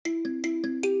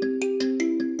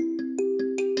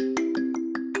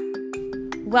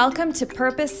Welcome to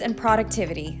Purpose and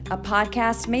Productivity, a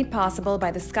podcast made possible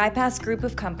by the SkyPass Group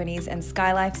of Companies and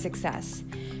SkyLife Success.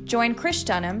 Join Krish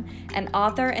Dunham, an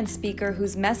author and speaker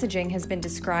whose messaging has been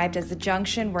described as the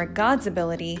junction where God's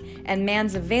ability and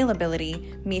man's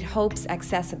availability meet hope's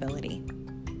accessibility.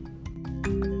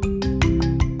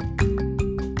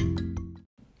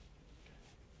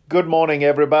 Good morning,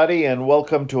 everybody, and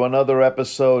welcome to another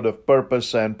episode of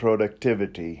Purpose and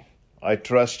Productivity. I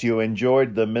trust you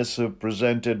enjoyed the missive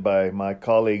presented by my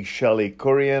colleague Shelley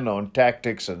Kurian on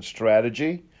tactics and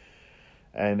strategy.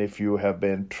 And if you have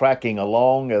been tracking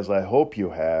along, as I hope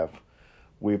you have,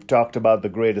 we've talked about the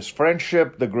greatest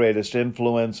friendship, the greatest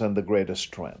influence, and the greatest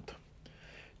strength.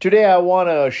 Today I want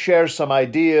to share some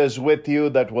ideas with you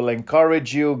that will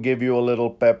encourage you, give you a little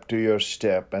pep to your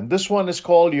step. And this one is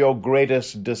called Your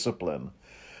Greatest Discipline.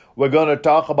 We're going to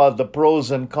talk about the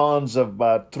pros and cons of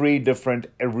about 3 different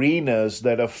arenas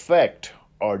that affect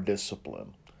our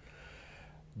discipline.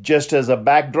 Just as a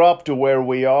backdrop to where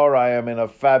we are, I am in a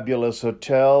fabulous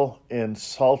hotel in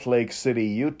Salt Lake City,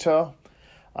 Utah.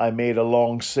 I made a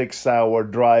long 6-hour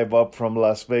drive up from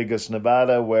Las Vegas,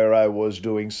 Nevada, where I was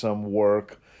doing some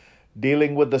work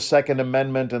dealing with the Second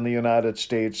Amendment in the United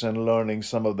States and learning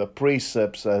some of the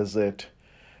precepts as it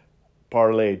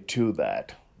parlayed to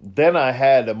that. Then I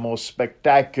had a most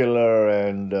spectacular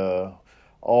and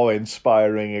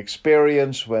awe-inspiring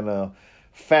experience when a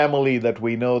family that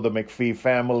we know, the McPhee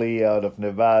family out of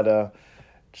Nevada,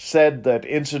 said that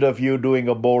instead of you doing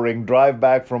a boring drive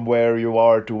back from where you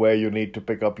are to where you need to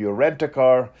pick up your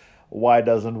rent-a-car, why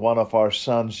doesn't one of our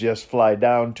sons just fly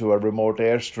down to a remote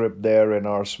airstrip there in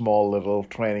our small little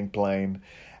training plane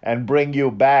and bring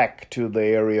you back to the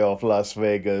area of Las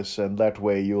Vegas, and that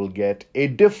way you'll get a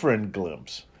different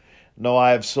glimpse. No,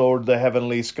 I have soared the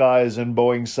heavenly skies in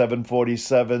Boeing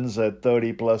 747s at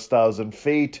 30+ thousand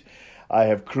feet. I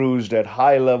have cruised at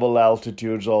high-level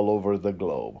altitudes all over the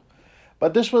globe.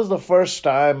 But this was the first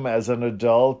time as an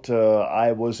adult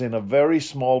I was in a very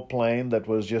small plane that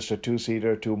was just a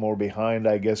 2-seater, 2 more behind,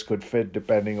 I guess could fit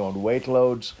depending on weight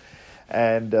loads.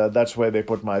 And that's where they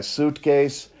put my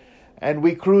suitcase. And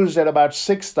we cruised at about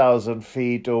 6,000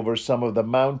 feet over some of the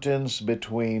mountains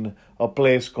between a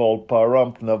place called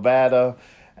Pahrump, Nevada,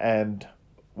 and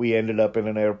we ended up in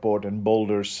an airport in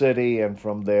Boulder City, and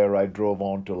from there I drove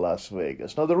on to Las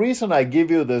Vegas. Now, the reason I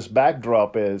give you this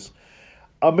backdrop is,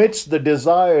 amidst the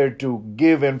desire to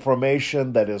give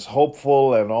information that is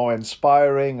hopeful and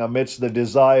awe-inspiring, amidst the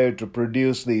desire to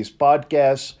produce these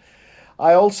podcasts,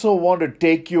 I also want to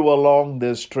take you along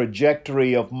this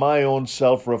trajectory of my own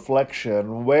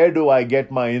self-reflection. Where do I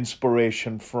get my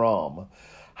inspiration from?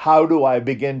 How do I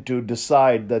begin to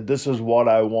decide that this is what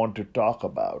I want to talk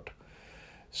about?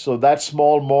 So that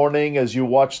small morning, as you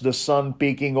watch the sun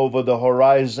peeking over the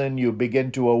horizon, you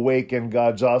begin to awaken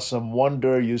God's awesome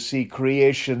wonder. You see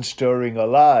creation stirring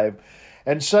alive.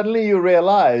 And suddenly you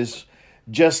realize,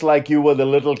 just like you were the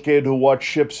little kid who watched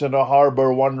ships in a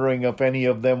harbor wondering if any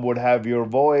of them would have your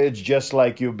voyage, just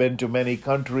like you've been to many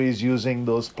countries using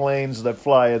those planes that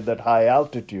fly at that high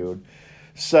altitude,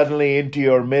 suddenly into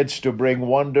your midst to bring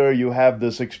wonder, you have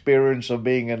this experience of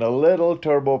being in a little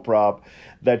turboprop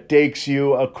that takes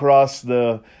you across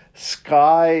the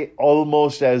sky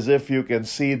almost as if you can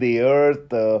see the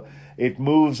earth. It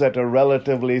moves at a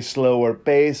relatively slower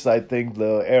pace. I think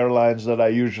the airlines that I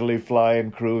usually fly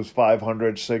in cruise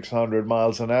 500, 600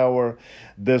 miles an hour.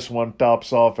 This one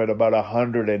tops off at about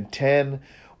 110,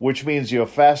 which means you're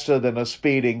faster than a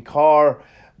speeding car,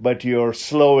 but you're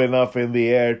slow enough in the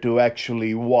air to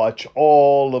actually watch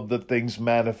all of the things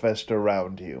manifest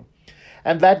around you.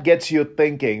 And that gets you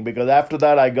thinking, because after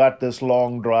that I got this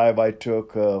long drive I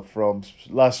took from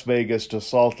Las Vegas to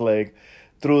Salt Lake,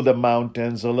 through the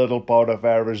mountains, a little part of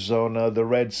Arizona, the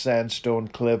red sandstone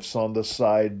cliffs on the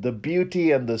side, the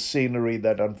beauty and the scenery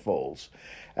that unfolds.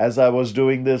 As I was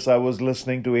doing this, I was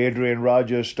listening to Adrian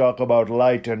Rogers talk about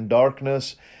light and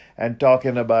darkness, and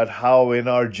talking about how in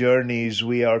our journeys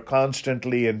we are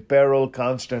constantly in peril,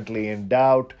 constantly in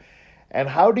doubt. And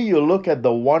how do you look at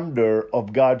the wonder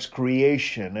of God's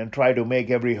creation and try to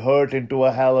make every hurt into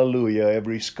a hallelujah,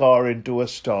 every scar into a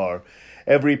star,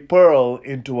 every pearl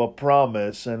into a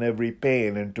promise, and every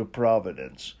pain into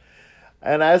providence?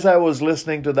 And as I was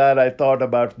listening to that, I thought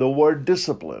about the word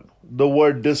discipline. The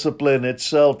word discipline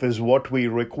itself is what we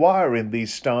require in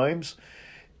these times,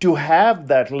 to have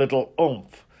that little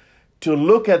oomph, to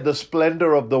look at the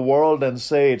splendor of the world and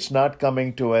say it's not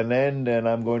coming to an end and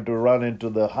I'm going to run into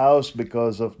the house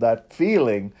because of that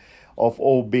feeling of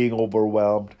being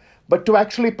overwhelmed, but to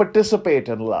actually participate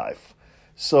in life.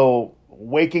 So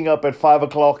waking up at 5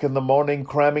 o'clock in the morning,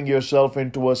 cramming yourself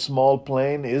into a small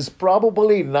plane is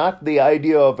probably not the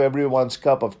idea of everyone's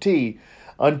cup of tea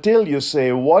until you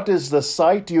say, what is the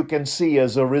sight you can see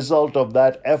as a result of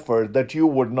that effort that you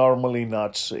would normally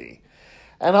not see?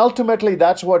 And ultimately,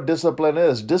 that's what discipline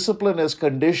is. Discipline is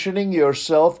conditioning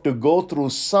yourself to go through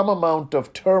some amount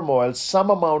of turmoil, some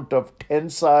amount of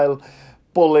tensile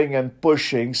pulling and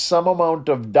pushing, some amount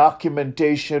of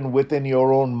documentation within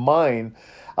your own mind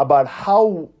about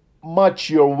how much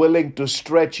you're willing to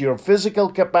stretch your physical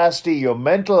capacity, your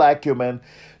mental acumen,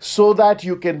 so that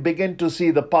you can begin to see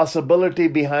the possibility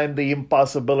behind the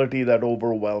impossibility that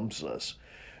overwhelms us.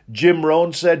 Jim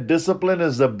Rohn said, discipline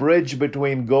is the bridge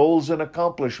between goals and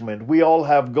accomplishment. We all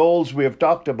have goals. We have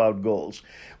talked about goals.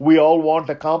 We all want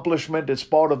accomplishment. It's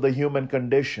part of the human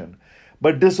condition.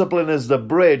 But discipline is the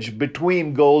bridge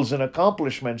between goals and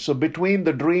accomplishment. So between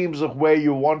the dreams of where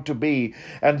you want to be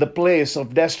and the place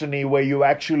of destiny where you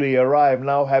actually arrive,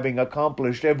 now having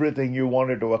accomplished everything you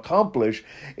wanted to accomplish,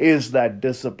 is that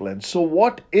discipline. So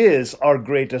what is our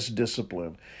greatest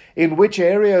discipline? In which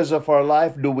areas of our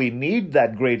life do we need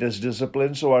that greatest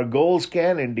discipline so our goals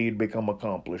can indeed become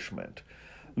accomplishment?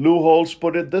 Lou Holtz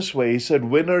put it this way. He said,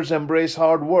 winners embrace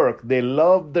hard work. They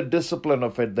love the discipline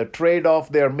of it, the trade-off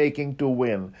they are making to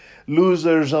win.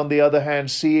 Losers, on the other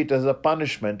hand, see it as a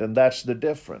punishment, and that's the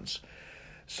difference.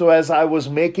 So as I was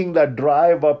making that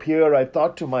drive up here, I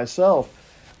thought to myself,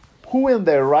 who in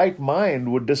their right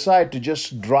mind would decide to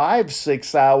just drive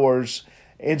 6 hours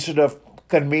instead of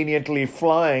conveniently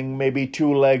flying maybe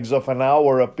 2 legs of an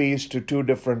hour apiece to 2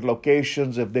 different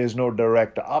locations if there's no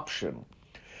direct option?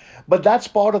 But that's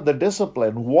part of the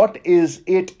discipline. What is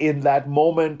it in that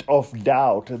moment of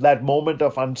doubt, that moment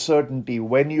of uncertainty,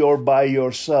 when you're by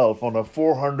yourself on a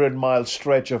 400-mile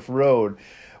stretch of road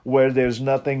where there's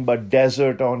nothing but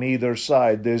desert on either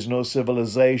side, there's no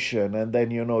civilization, and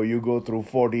then, you go through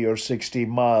 40 or 60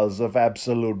 miles of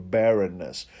absolute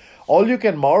barrenness? All you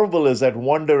can marvel is at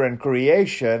wonder and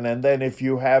creation, and then if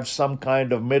you have some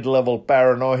kind of mid-level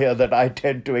paranoia that I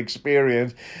tend to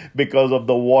experience because of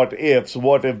the what ifs,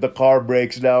 what if the car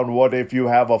breaks down, what if you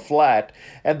have a flat,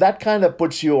 and that kind of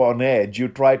puts you on edge. You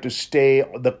try to stay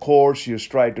the course, you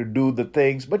try to do the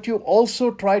things, but you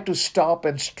also try to stop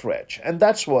and stretch, and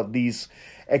that's what these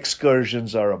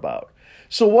excursions are about.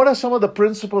 So what are some of the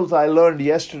principles I learned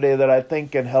yesterday that I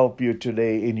think can help you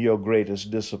today in your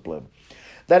greatest discipline?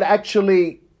 That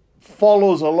actually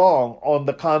follows along on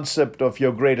the concept of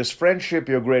your greatest friendship,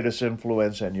 your greatest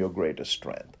influence, and your greatest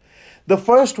strength. The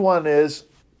first one is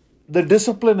the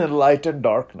discipline in light and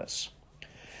darkness.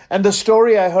 And the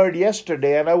story I heard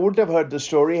yesterday, and I wouldn't have heard the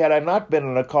story had I not been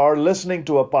in a car listening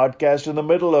to a podcast in the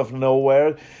middle of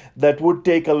nowhere that would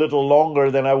take a little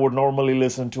longer than I would normally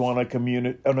listen to on a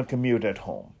commute at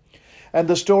home. And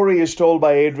the story is told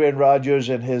by Adrian Rogers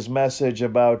in his message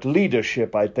about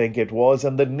leadership, I think it was,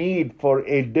 and the need for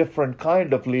a different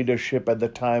kind of leadership at the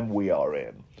time we are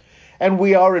in. And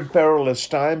we are in perilous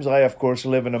times. I, of course,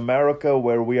 live in America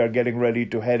where we are getting ready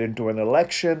to head into an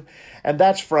election, and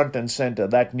that's front and center.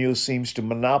 That news seems to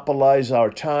monopolize our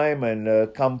time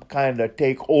and kind of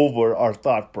take over our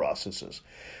thought processes.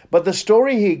 But the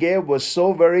story he gave was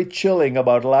so very chilling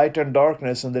about light and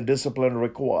darkness and the discipline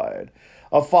required.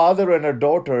 A father and a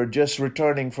daughter just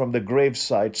returning from the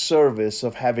gravesite service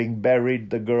of having buried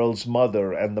the girl's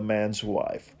mother and the man's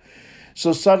wife.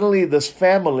 So suddenly this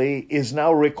family is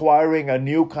now requiring a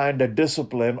new kind of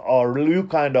discipline or a new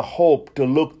kind of hope to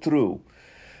look through.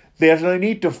 They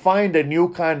need to find a new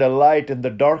kind of light in the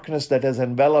darkness that has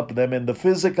enveloped them in the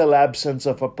physical absence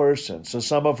of a person. So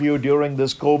some of you during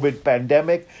this COVID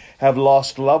pandemic have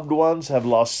lost loved ones, have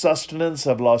lost sustenance,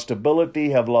 have lost ability,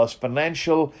 have lost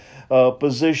financial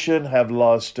position, have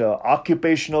lost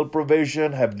occupational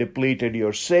provision, have depleted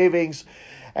your savings.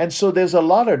 And so there's a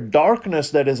lot of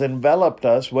darkness that has enveloped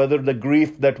us, whether the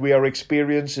grief that we are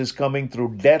experiencing is coming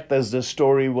through death, as the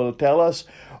story will tell us,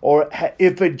 or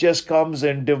if it just comes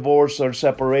in divorce or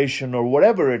separation or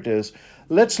whatever it is.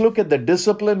 Let's look at the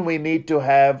discipline we need to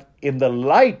have in the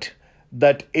light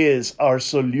that is our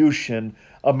solution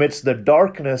amidst the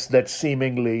darkness that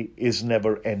seemingly is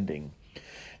never ending.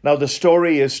 Now, the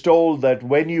story is told that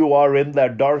when you are in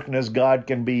that darkness, God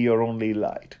can be your only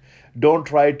light. Don't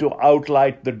try to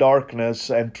outlight the darkness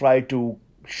and try to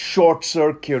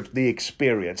short-circuit the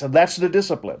experience. And that's the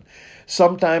discipline.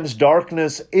 Sometimes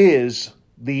darkness is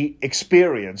the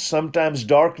experience. Sometimes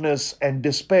darkness and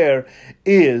despair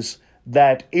is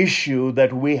that issue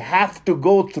that we have to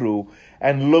go through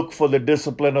and look for the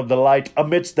discipline of the light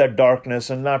amidst that darkness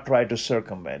and not try to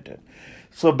circumvent it.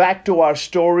 So back to our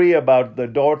story about the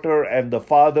daughter and the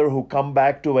father who come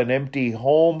back to an empty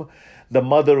home. The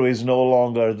mother is no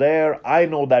longer there. I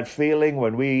know that feeling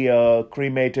when we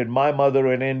cremated my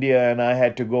mother in India and I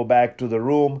had to go back to the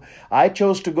room. I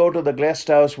chose to go to the guest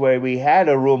house where we had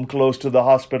a room close to the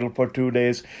hospital for 2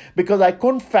 days because I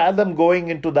couldn't fathom going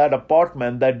into that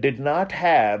apartment that did not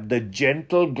have the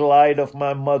gentle glide of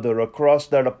my mother across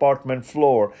that apartment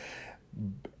floor,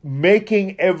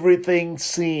 making everything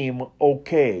seem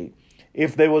okay.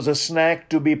 If there was a snack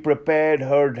to be prepared,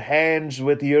 her hands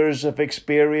with years of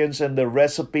experience and the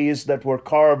recipes that were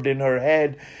carved in her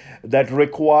head that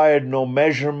required no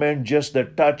measurement, just the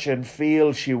touch and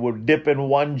feel, she would dip in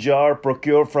one jar,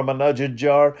 procure from another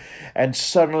jar, and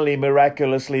suddenly,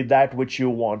 miraculously, that which you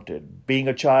wanted. Being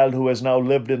a child who has now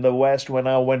lived in the West, when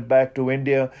I went back to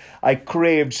India, I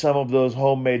craved some of those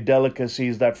homemade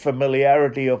delicacies, that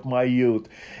familiarity of my youth.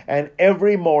 And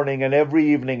every morning and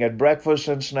every evening at breakfast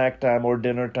and snack time or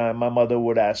dinner time, my mother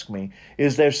would ask me,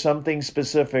 is there something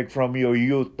specific from your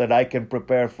youth that I can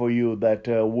prepare for you that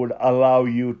would allow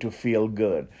you to feel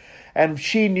good? And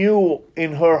she knew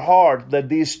in her heart that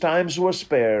these times were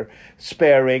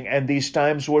sparing and these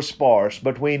times were sparse,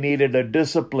 but we needed a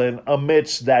discipline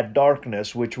amidst that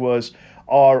darkness, which was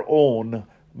our own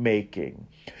making.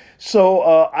 So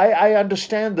I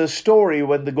understand the story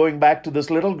when going back to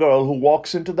this little girl who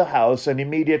walks into the house, and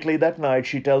immediately that night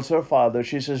she tells her father,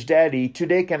 she says, Daddy,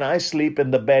 today can I sleep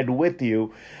in the bed with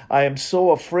you? I am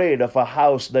so afraid of a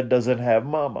house that doesn't have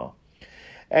mama.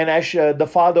 And as the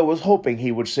father was hoping he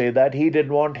would say that, he did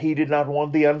not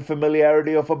want the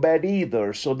unfamiliarity of a bed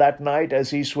either. So that night, as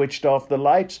he switched off the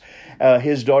lights,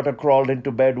 his daughter crawled into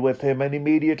bed with him, and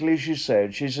immediately she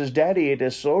says, Daddy, it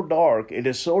is so dark. It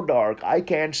is so dark. I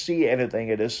can't see anything.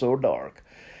 It is so dark.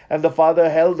 And the father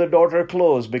held the daughter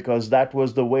close because that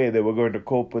was the way they were going to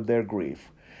cope with their grief.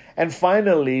 And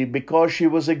finally, because she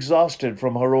was exhausted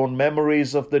from her own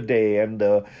memories of the day and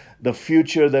the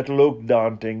future that looked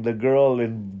daunting, the girl,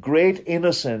 in great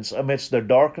innocence amidst the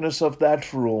darkness of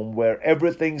that room where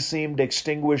everything seemed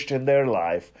extinguished in their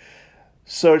life,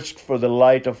 searched for the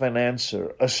light of an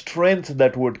answer, a strength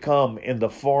that would come in the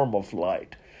form of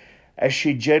light. As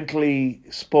she gently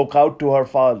spoke out to her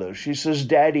father, she says,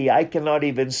 Daddy, I cannot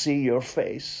even see your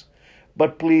face,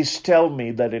 but please tell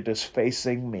me that it is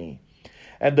facing me.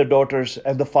 And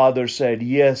the father said,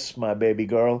 yes, my baby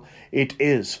girl, it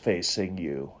is facing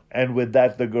you. And with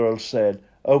that, the girl said,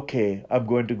 okay, I'm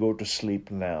going to go to sleep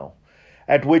now.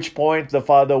 At which point the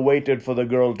father waited for the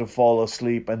girl to fall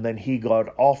asleep, and then he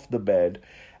got off the bed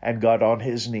and got on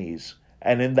his knees.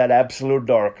 And in that absolute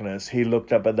darkness, he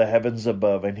looked up at the heavens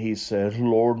above and he said,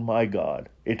 Lord my God,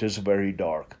 it is very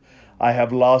dark. I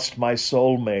have lost my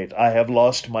soulmate. I have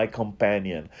lost my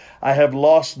companion. I have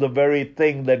lost the very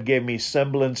thing that gave me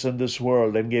semblance in this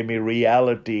world and gave me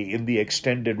reality in the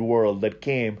extended world that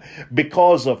came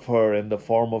because of her in the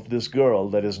form of this girl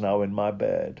that is now in my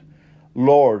bed.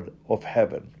 Lord of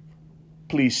heaven,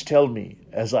 please tell me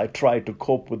as I try to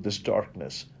cope with this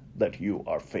darkness that you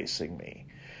are facing me.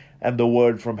 And the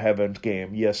word from heaven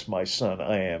came, yes, my son,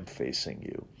 I am facing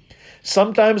you.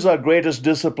 Sometimes our greatest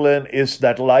discipline is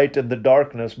that light in the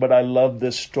darkness, but I love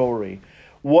this story.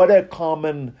 What a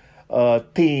common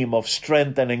theme of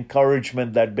strength and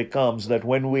encouragement that becomes, that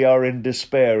when we are in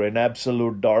despair, in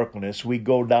absolute darkness, we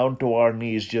go down to our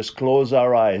knees, just close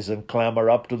our eyes and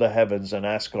clamber up to the heavens and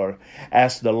ask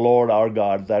the Lord our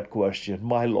God that question.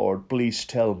 My Lord, please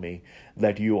tell me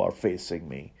that you are facing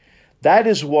me. That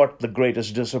is what the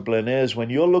greatest discipline is.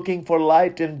 When you're looking for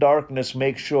light in darkness,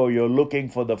 make sure you're looking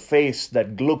for the face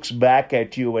that looks back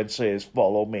at you and says,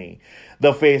 follow me,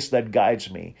 the face that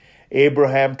guides me.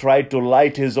 Abraham tried to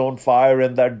light his own fire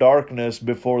in that darkness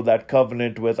before that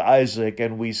covenant with Isaac,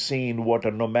 and we've seen what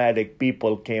a nomadic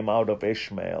people came out of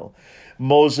Ishmael.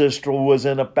 Moses, who was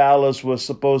in a palace, was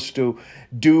supposed to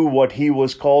do what he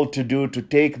was called to do, to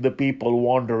take the people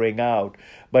wandering out.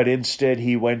 But instead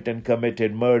he went and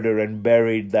committed murder and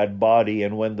buried that body.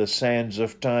 And when the sands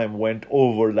of time went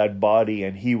over that body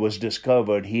and he was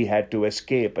discovered, he had to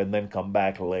escape and then come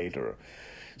back later.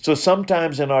 So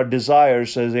sometimes in our desire,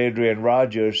 says Adrian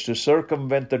Rogers, to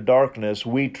circumvent the darkness,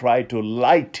 we try to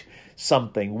light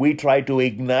something. We try to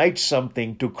ignite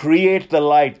something to create the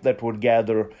light that would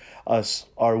gather us,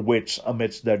 our wits,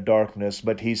 amidst that darkness.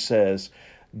 But he says,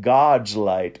 God's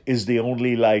light is the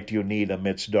only light you need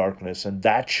amidst darkness, and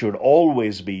that should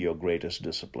always be your greatest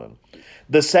discipline.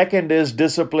 The second is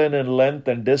discipline in length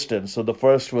and distance. So the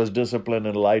first was discipline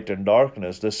in light and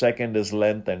darkness. The second is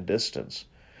length and distance.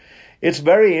 It's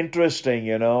very interesting,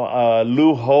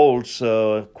 Lou Holtz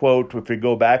quote, if we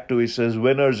go back to, he says,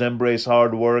 winners embrace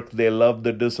hard work. They love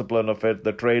the discipline of it,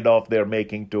 the trade-off they're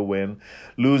making to win.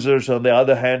 Losers, on the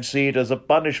other hand, see it as a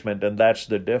punishment, and that's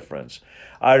the difference.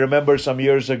 I remember some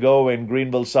years ago in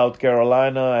Greenville, South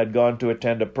Carolina, I'd gone to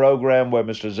attend a program where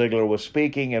Mr. Ziegler was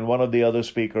speaking, and one of the other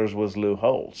speakers was Lou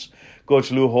Holtz. Coach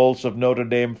Lou Holtz of Notre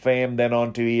Dame fame, then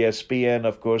on to ESPN,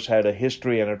 of course, had a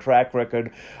history and a track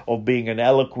record of being an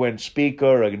eloquent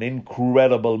speaker, an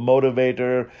incredible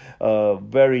motivator,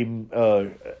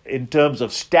 in terms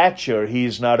of stature,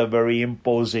 he's not a very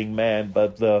imposing man,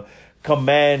 but the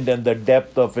command and the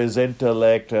depth of his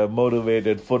intellect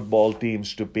motivated football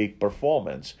teams to peak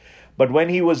performance. But when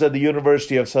he was at the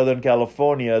University of Southern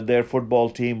California, their football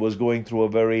team was going through a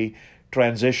very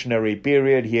transitionary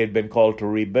period. He had been called to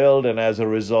rebuild, and as a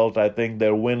result, I think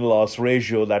their win-loss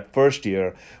ratio that first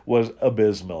year was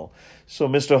abysmal. So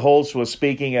Mr. Holtz was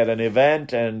speaking at an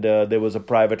event, and there was a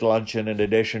private luncheon in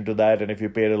addition to that, and if you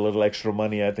paid a little extra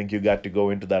money, I think you got to go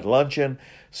into that luncheon.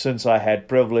 Since I had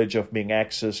privilege of being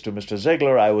access to Mr.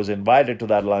 Ziegler, I was invited to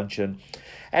that luncheon.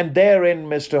 And therein,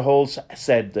 Mr. Holtz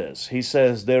said this. He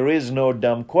says, there is no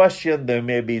dumb question. There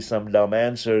may be some dumb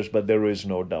answers, but there is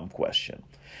no dumb question.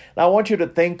 Now, I want you to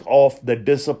think of the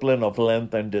discipline of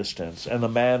length and distance. And the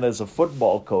man, as a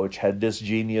football coach, had this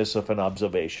genius of an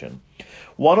observation.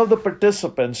 One of the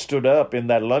participants stood up in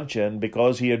that luncheon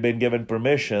because he had been given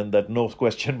permission that no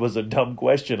question was a dumb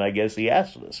question. I guess he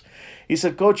asked this. He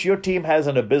said, Coach, your team has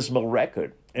an abysmal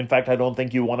record. In fact, I don't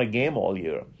think you won a game all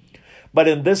year. But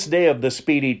in this day of the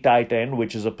speedy tight end,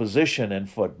 which is a position in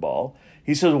football,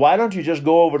 he says, why don't you just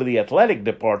go over to the athletic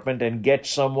department and get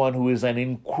someone who is an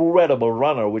incredible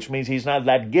runner, which means he's not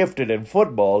that gifted in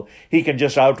football. He can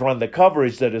just outrun the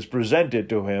coverage that is presented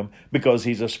to him because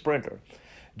he's a sprinter.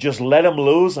 Just let him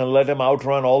loose and let him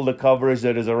outrun all the coverage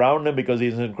that is around him because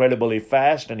he's incredibly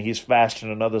fast and he's fast in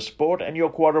another sport, and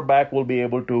your quarterback will be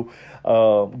able to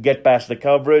get past the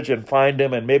coverage and find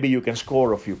him, and maybe you can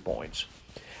score a few points.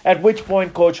 At which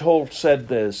point Coach Holtz said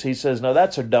this. He says, now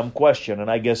that's a dumb question, and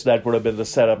I guess that would have been the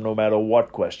setup no matter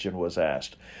what question was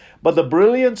asked. But the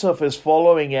brilliance of his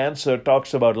following answer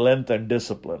talks about length and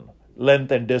discipline,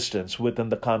 length and distance within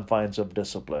the confines of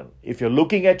discipline. If you're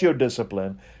looking at your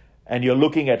discipline and you're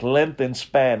looking at length and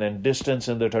span and distance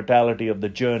in the totality of the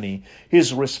journey,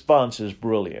 his response is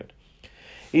brilliant.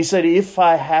 He said, if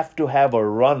I have to have a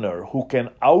runner who can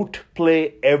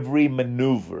outplay every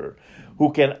maneuver,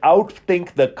 who can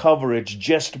outthink the coverage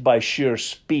just by sheer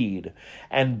speed,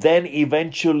 and then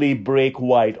eventually break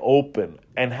wide open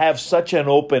and have such an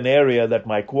open area that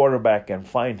my quarterback can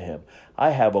find him,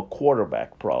 I have a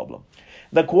quarterback problem.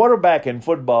 The quarterback in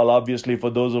football, obviously, for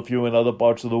those of you in other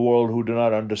parts of the world who do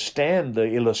not understand the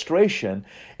illustration,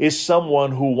 is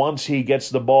someone who, once he gets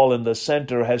the ball in the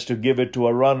center, has to give it to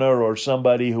a runner or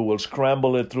somebody who will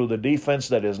scramble it through the defense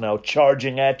that is now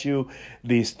charging at you,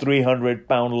 these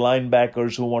 300-pound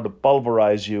linebackers who want to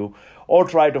pulverize you, or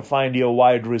try to find your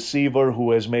wide receiver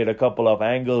who has made a couple of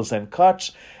angles and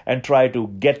cuts and try to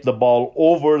get the ball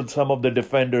over some of the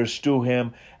defenders to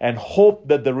him and hope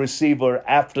that the receiver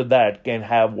after that can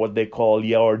have what they call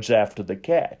yards after the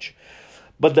catch.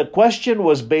 But the question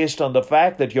was based on the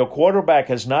fact that your quarterback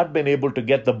has not been able to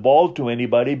get the ball to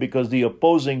anybody because the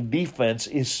opposing defense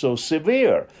is so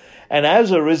severe. And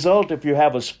as a result, if you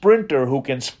have a sprinter who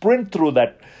can sprint through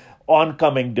that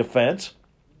oncoming defense,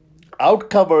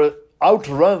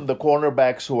 outrun the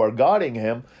cornerbacks who are guarding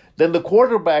him, then the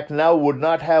quarterback now would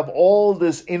not have all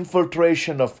this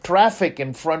infiltration of traffic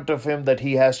in front of him that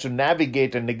he has to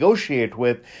navigate and negotiate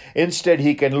with. Instead,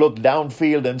 he can look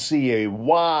downfield and see a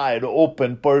wide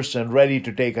open person ready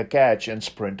to take a catch and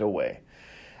sprint away.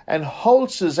 And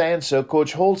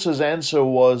Coach Holtz's answer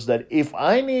was that if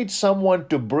I need someone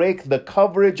to break the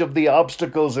coverage of the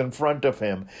obstacles in front of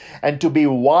him and to be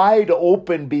wide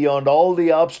open beyond all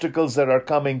the obstacles that are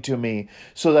coming to me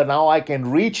so that now I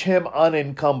can reach him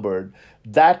unencumbered,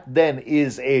 that then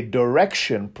is a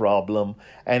direction problem,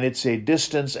 and it's a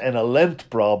distance and a length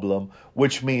problem,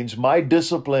 which means my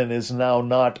discipline is now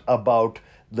not about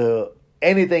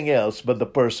anything else but the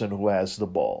person who has the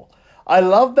ball. I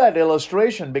love that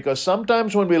illustration because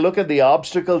sometimes when we look at the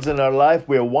obstacles in our life,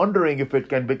 we're wondering if it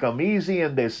can become easy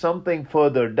and there's something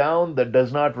further down that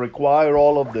does not require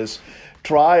all of this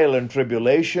trial and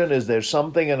tribulation? Is there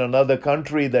something in another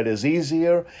country that is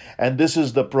easier? And this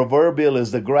is the proverbial,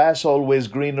 is the grass always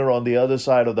greener on the other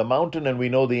side of the mountain? And we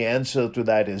know the answer to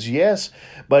that is yes.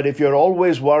 But if you're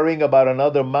always worrying about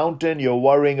another mountain, you're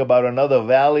worrying about another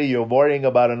valley, you're worrying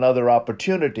about another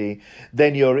opportunity,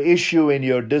 then your issue in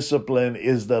your discipline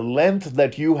is the length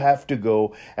that you have to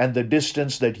go and the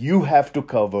distance that you have to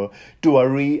cover to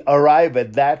arrive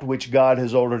at that which God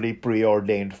has already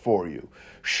preordained for you.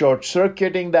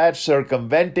 Short-circuiting that,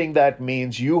 circumventing that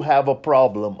means you have a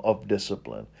problem of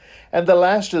discipline. And the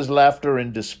last is laughter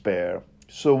and despair.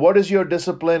 So what is your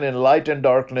discipline in light and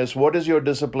darkness? What is your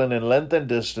discipline in length and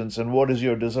distance? And what is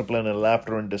your discipline in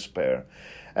laughter and despair?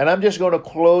 And I'm just going to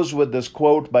close with this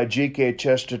quote by G.K.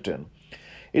 Chesterton.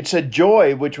 It said,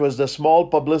 "Joy, which was the small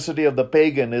publicity of the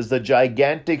pagan, is the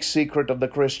gigantic secret of the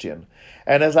Christian."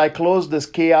 And as I close this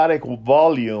chaotic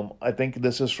volume, I think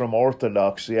this is from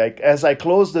Orthodoxy, as I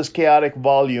close this chaotic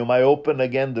volume, I open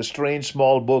again the strange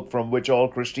small book from which all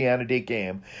Christianity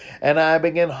came, and I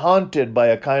begin haunted by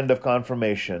a kind of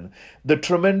confirmation. The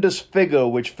tremendous figure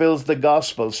which fills the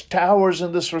Gospels towers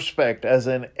in this respect, as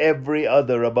in every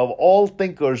other, above all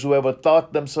thinkers who ever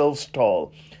thought themselves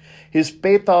tall. His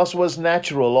pathos was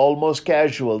natural, almost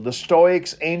casual. The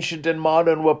Stoics, ancient and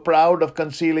modern, were proud of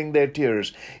concealing their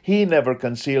tears. He never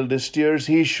concealed his tears.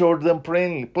 He showed them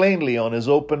plainly on his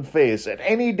open face at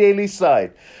any daily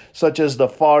sight, such as the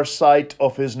far sight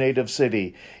of his native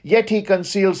city. Yet he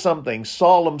concealed something.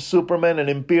 Solemn supermen and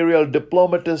imperial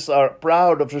diplomatists are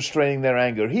proud of restraining their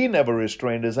anger. He never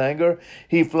restrained his anger.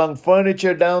 He flung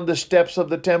furniture down the steps of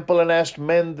the temple and asked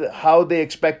men how they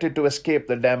expected to escape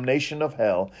the damnation of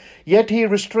hell. Yet he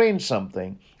restrained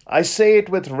something. I say it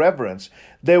with reverence.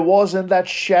 There was in that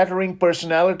shattering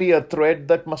personality a thread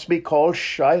that must be called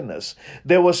shyness.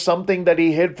 There was something that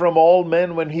he hid from all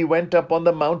men when he went up on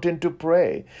the mountain to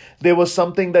pray. There was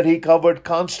something that he covered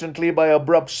constantly by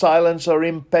abrupt silence or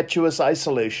impetuous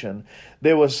isolation.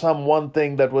 There was some one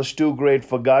thing that was too great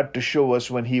for God to show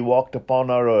us when he walked upon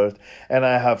our earth, and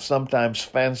I have sometimes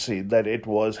fancied that it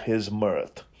was his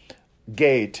mirth.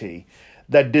 Gaiety,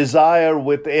 that desire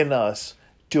within us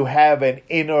to have an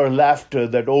inner laughter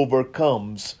that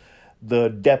overcomes the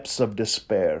depths of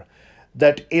despair,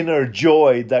 that inner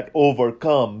joy that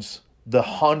overcomes the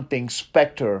haunting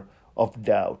specter of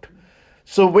doubt.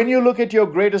 So when you look at your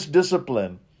greatest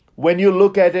discipline, when you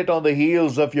look at it on the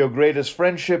heels of your greatest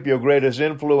friendship, your greatest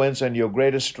influence, and your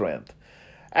greatest strength,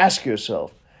 ask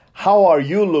yourself, how are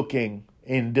you looking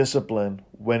in discipline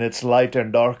when it's light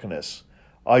and darkness?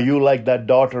 Are you like that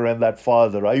daughter and that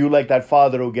father? Are you like that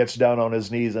father who gets down on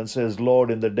his knees and says, "Lord,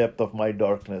 in the depth of my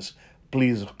darkness,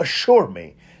 please assure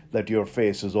me that your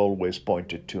face is always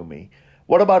pointed to me"?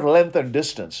 What about length and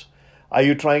distance? Are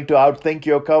you trying to outthink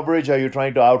your coverage? Are you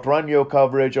trying to outrun your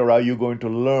coverage? Or are you going to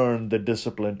learn the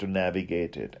discipline to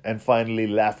navigate it? And finally,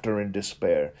 laughter and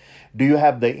despair. Do you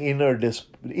have the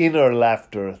inner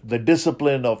laughter, the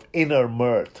discipline of inner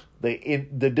mirth,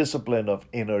 the discipline of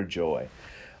inner joy?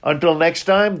 Until next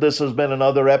time, this has been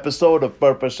another episode of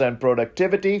Purpose and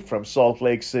Productivity from Salt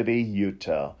Lake City,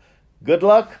 Utah. Good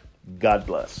luck. God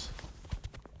bless.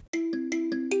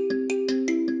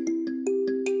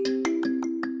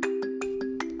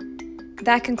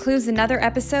 That concludes another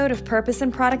episode of Purpose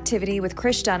and Productivity with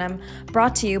Krish Dunham,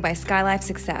 brought to you by SkyLife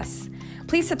Success.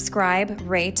 Please subscribe,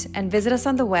 rate, and visit us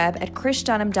on the web at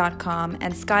krishdunham.com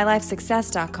and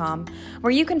skylifesuccess.com,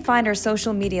 where you can find our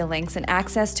social media links and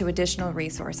access to additional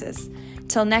resources.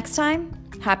 Till next time,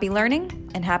 happy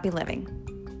learning and happy living.